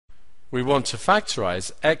we want to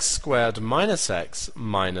factorize x squared minus x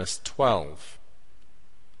minus 12.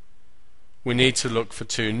 We need to look for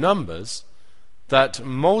two numbers that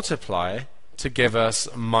multiply to give us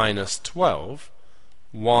minus 12,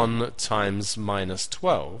 1 times minus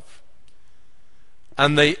 12,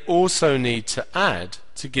 and they also need to add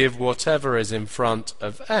to give whatever is in front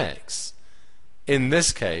of x, in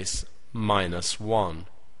this case minus 1.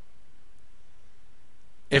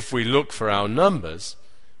 If we look for our numbers,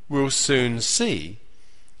 we'll soon see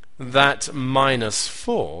that minus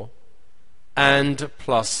 4 and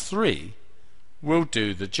plus 3 will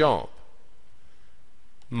do the job.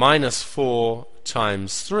 Minus 4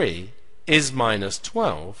 times 3 is minus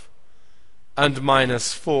 12, and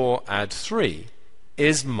minus 4 add 3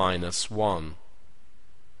 is minus 1.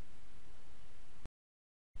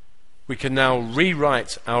 We can now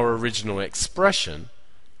rewrite our original expression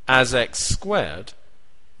as x squared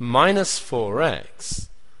minus 4x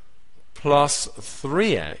plus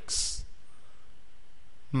 3x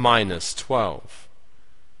minus 12.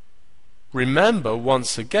 Remember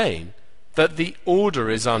once again that the order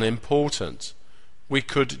is unimportant. We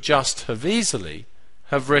could just have easily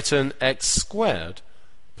have written x squared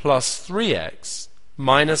plus 3x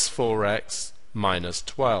minus 4x minus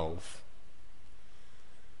 12.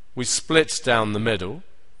 We split down the middle.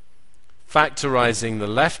 Factorising the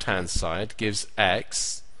left-hand side gives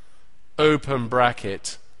x, open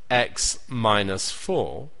bracket, x minus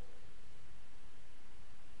 4,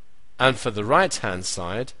 and for the right-hand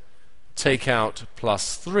side take out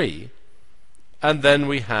plus 3, and then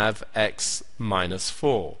we have x minus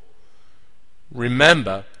 4.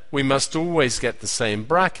 Remember, we must always get the same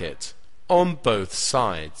bracket on both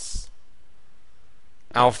sides.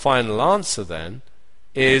 Our final answer then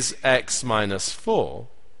is x minus 4,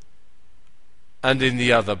 and in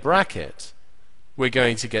the other bracket we're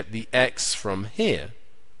going to get the x from here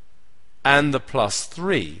and the plus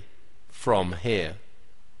 3 from here.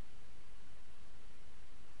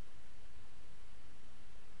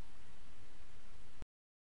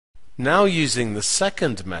 Now using the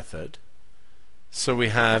second method, so we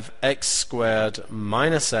have x squared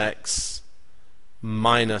minus x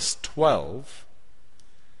minus 12.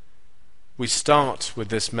 We start with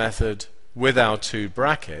this method with our two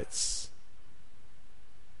brackets.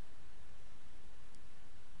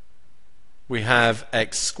 We have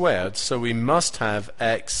x squared, so we must have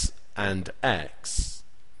x and x.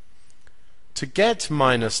 To get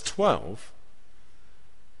minus 12,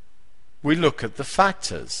 we look at the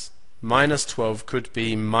factors. Minus 12 could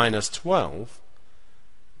be minus 12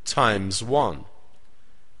 times 1.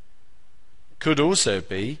 Could also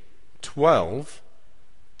be 12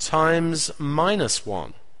 times minus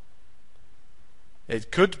 1.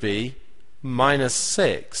 It could be minus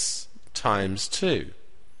 6 times 2.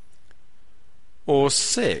 Or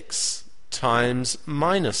 6 times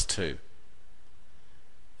minus 2.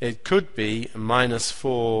 It could be minus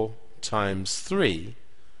 4 times 3.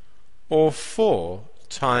 Or 4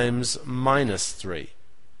 times minus 3.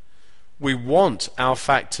 We want our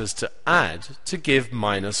factors to add to give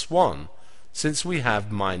minus 1, since we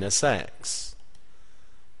have minus x.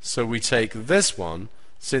 So we take this one,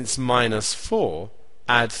 since minus 4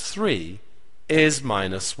 add 3 is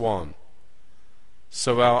minus 1.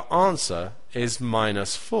 So our answer is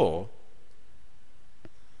minus 4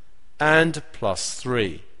 and plus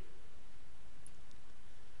 3.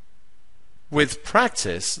 With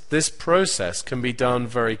practice, this process can be done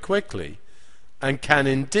very quickly and can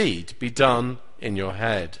indeed be done in your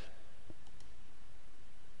head.